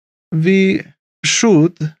we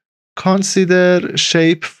should consider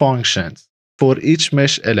shape functions for each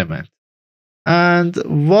mesh element. And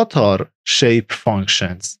what are shape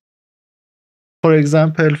functions? For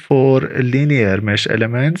example, for linear mesh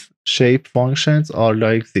elements, shape functions are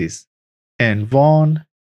like this: n1,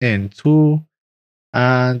 n2,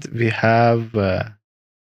 and we have a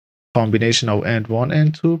combination of n1,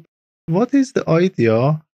 n2. What is the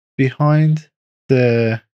idea behind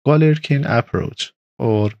the Galerkin approach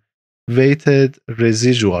or weighted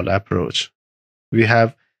residual approach? We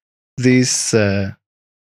have this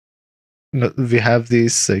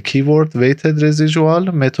keyword weighted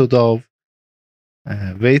residual, method of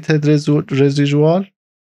weighted residual,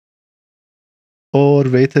 or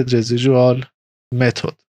weighted residual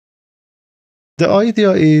method. The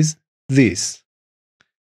idea is this: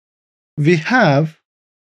 we have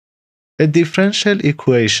a differential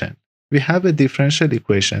equation.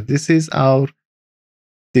 This is our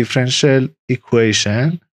differential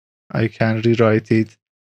equation. I can rewrite it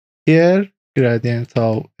here. Gradient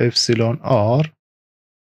of epsilon r,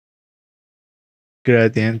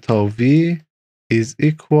 gradient of v is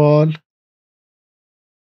equal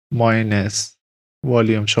minus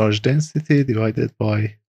volume charge density divided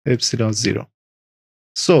by epsilon 0.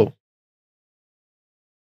 So,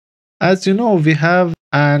 as you know, we have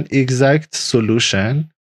an exact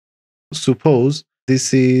solution. Suppose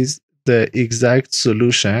this is the exact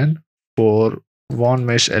solution for one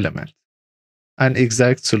mesh element. An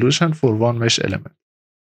exact solution for one mesh element.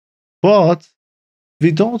 But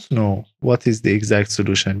we don't know what is the exact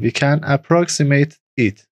solution. We can approximate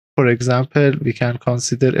it. For example, we can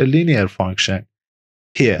consider a linear function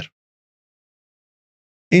here.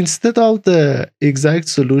 Instead of the exact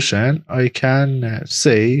solution, I can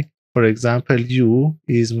say, for example, U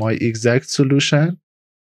is my exact solution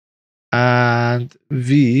and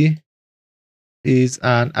V is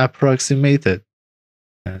an approximated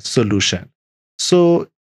solution. So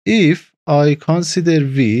if I consider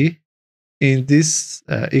V in this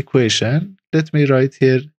equation, let me write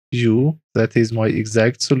here U, that is my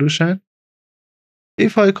exact solution.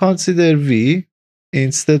 If I consider V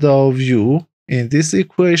instead of U in this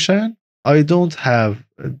equation, I don't have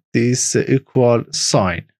this equal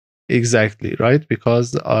sign exactly, right?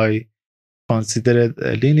 Because I considered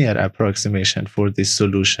a linear approximation for this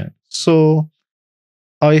solution. So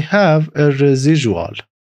I have a residual.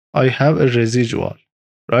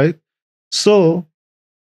 Right? So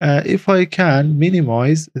if I can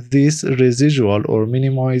minimize this residual or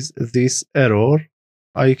minimize this error,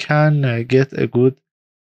 I can get a good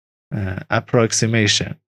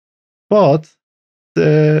approximation. But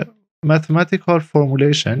the mathematical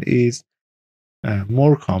formulation is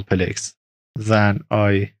more complex than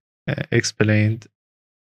I explained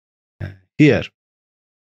here.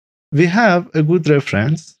 We have a good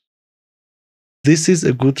reference. This is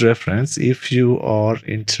a good reference if you are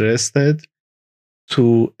interested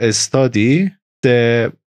to study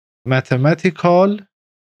the mathematical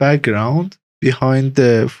background behind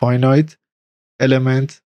the finite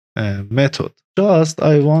element method. Just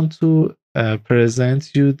I want to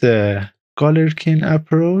present you the Galerkin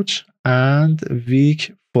approach and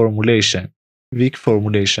weak formulation.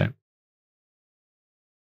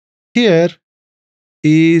 Here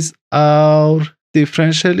is our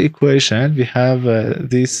differential equation. We have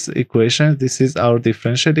this equation. This is our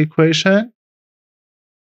differential equation.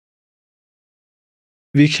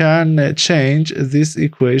 We can change this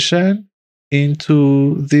equation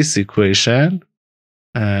into this equation,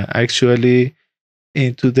 actually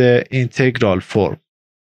into the integral form,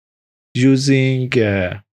 using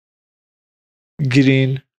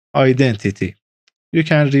green identity. You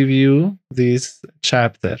can review this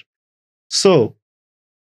chapter. So,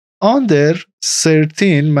 under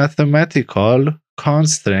certain mathematical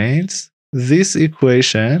constraints, this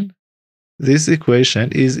equation is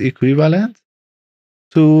equivalent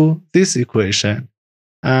to this equation.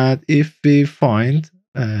 And if we find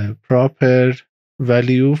a proper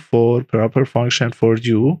value for proper function for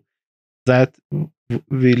U, that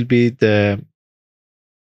will be the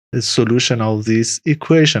solution of this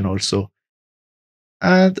equation also.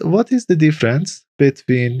 And what is the difference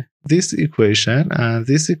between this equation and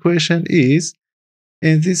this equation is,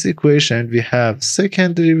 in this equation we have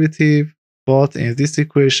second derivative, but in this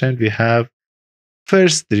equation we have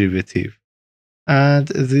first derivative. And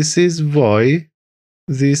this is why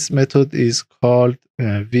this method is called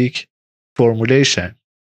weak formulation,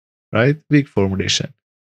 right? Weak formulation.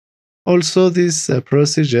 Also, this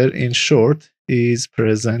procedure in short is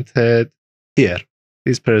presented here.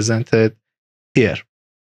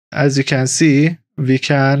 As you can see, we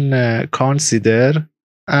can consider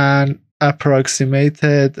an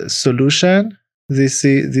approximated solution,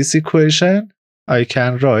 this equation, I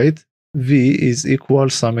can write V is equal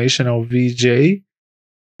summation of Vj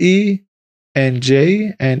E and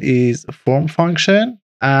J, and is a form function,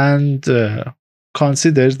 and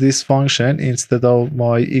consider this function instead of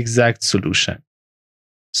my exact solution.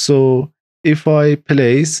 So if I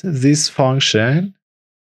place this function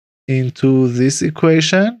into this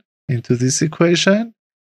equation,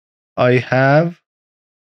 I have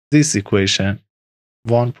this equation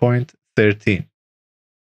 1.13.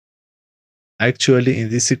 Actually, in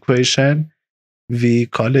this equation, we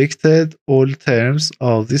collected all terms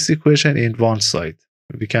of this equation in one side.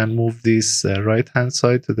 We can move this right hand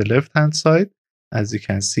side to the left hand side. As you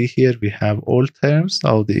can see here, we have all terms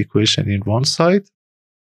of the equation in one side.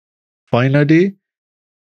 Finally,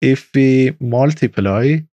 if we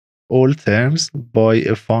multiply all terms by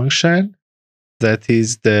a function, that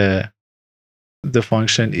is the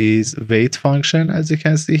function is weight function, as you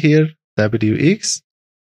can see here, wx,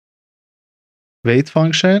 weight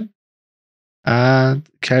function, and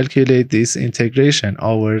calculate this integration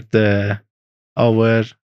over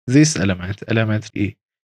this element E.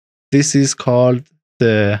 This is called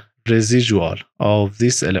the residual of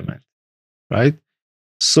this element, right?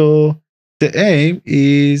 So the aim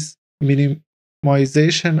is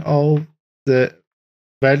minimization of the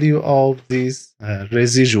value of this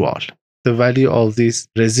residual, the value of this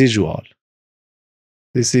residual.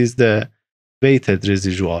 This is the weighted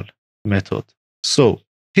residual method. So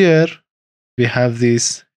here we have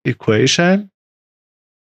this equation,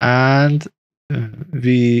 and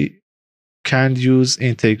we can use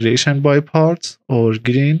integration by parts or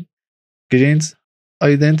Green's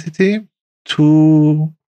identity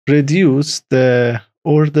to reduce the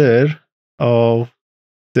order of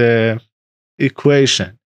the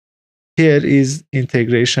equation. Here is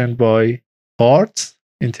integration by parts.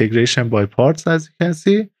 As you can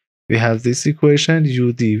see, we have this equation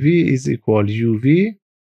u dv is equal uv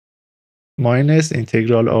minus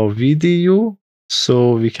integral of v du.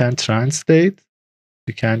 So we can translate,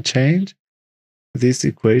 we can change this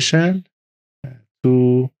equation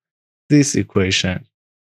to this equation.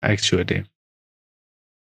 Actually,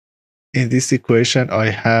 in this equation, I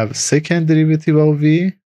have second derivative of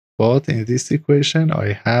v, but in this equation,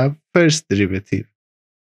 I have first derivative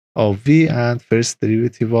of v and first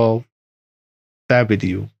derivative of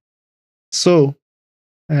w. So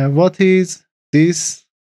what is this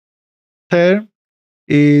term?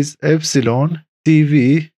 Is epsilon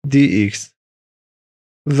dv dx.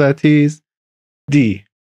 That is d,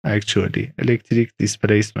 actually, electric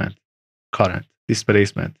displacement current,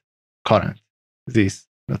 this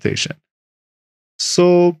notation.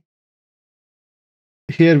 So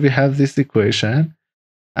here we have this equation,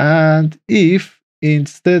 and if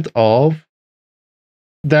instead of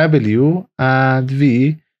w and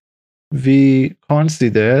v, we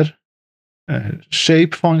consider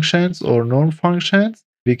shape functions or norm functions,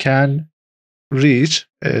 we can reach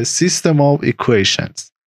a system of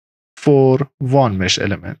equations for one mesh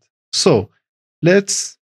element. So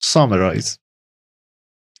let's summarize.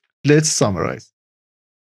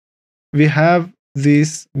 We have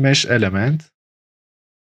this mesh element.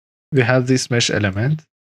 We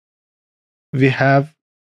have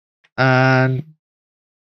an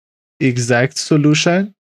exact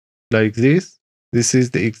solution like this. This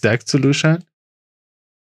is the exact solution.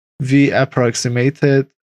 We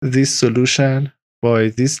approximated this solution by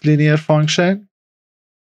this linear function.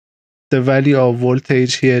 The value of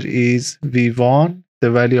voltage here is V1.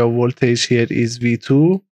 The value of voltage here is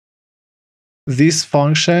V2. This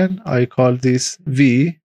function, I call this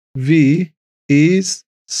V. V is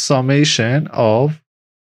summation of,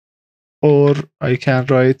 or I can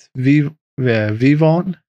write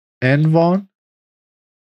V1, N1,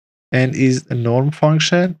 N is a norm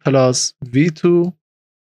function, plus V2,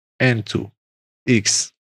 N2,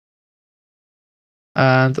 X.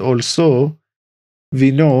 And also,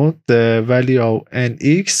 we know the value of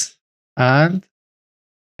Nx and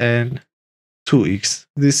N2x.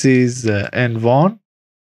 This is N1.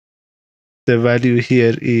 The value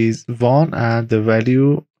here is 1, and the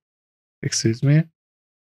value, excuse me,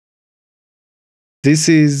 this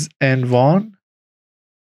is N1.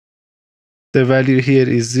 The value here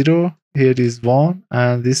is 0, here is 1,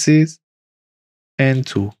 and this is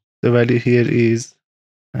N2. The value here is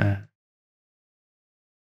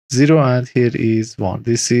 0, and here is 1.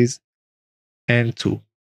 This is N2.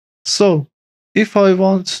 So if I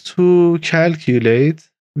want to calculate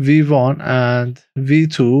V1 and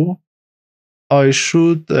V2, I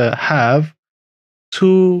should have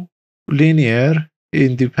two linear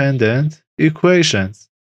independent equations.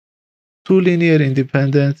 two linear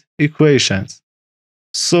independent equations.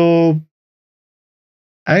 So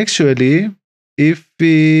actually, if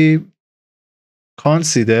we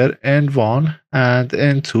consider n1 and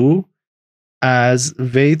n2 as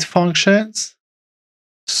weight functions,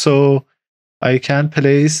 so I can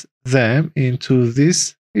place them into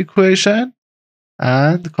this equation,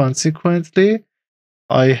 and consequently,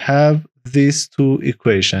 I have these two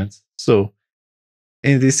equations. So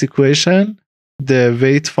in this equation, the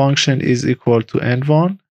weight function is equal to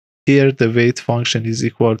n1. Here, the weight function is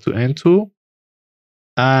equal to n2.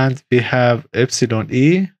 And we have epsilon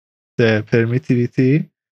e, the permittivity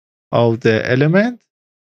of the element,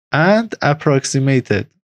 and approximated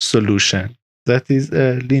solution. That is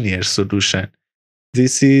a linear solution.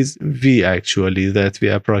 This is V actually, that we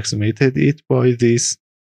approximated it by this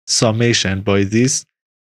summation, by this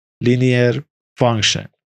linear function.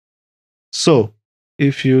 So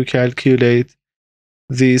if you calculate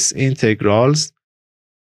these integrals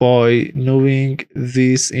by knowing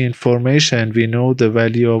this information, we know the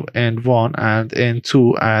value of n1 and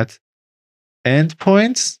n2 at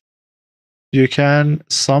endpoints. You can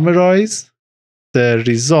summarize the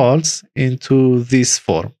results into this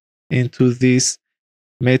form, into this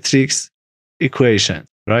matrix equation,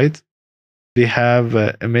 right? We have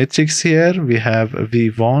a matrix here. We have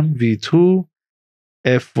V1, V2,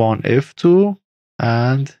 F1, F2,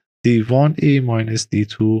 and D1E minus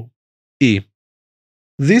D2E.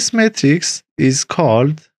 This matrix is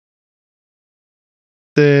called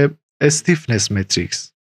the stiffness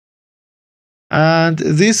matrix. And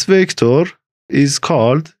this vector is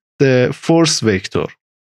called the force vector.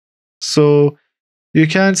 So you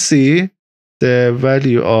can see the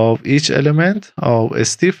value of each element of a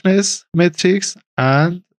stiffness matrix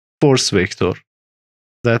and force vector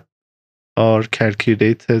that are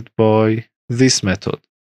calculated by this method.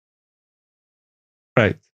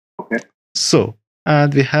 Right. Okay. So,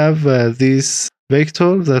 and we have this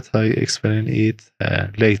vector that I explain it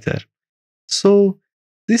later. So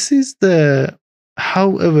this is the,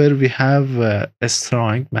 however, we have a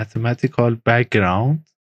strong mathematical background,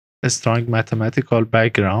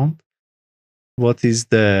 What is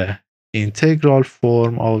the integral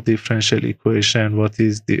form of differential equation? What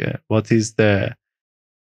is the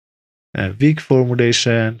weak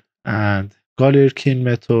formulation and Galerkin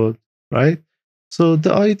method, right? So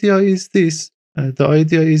the idea is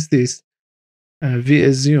this. We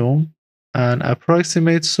assume an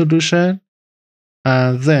approximate solution,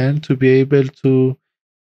 and then to be able to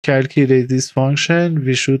calculate this function,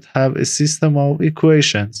 we should have a system of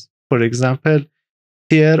equations. For example,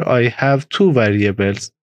 here I have two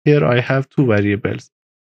variables.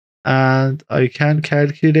 And I can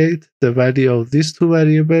calculate the value of these two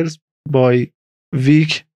variables by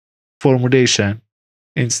weak formulation.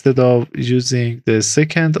 Instead of using the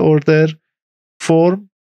second order form,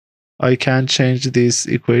 I can change this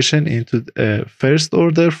equation into a first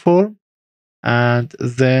order form and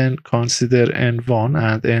then consider n1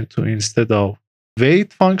 and n2 instead of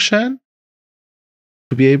weight function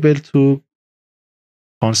to be able to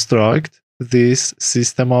construct this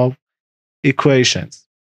system of equations.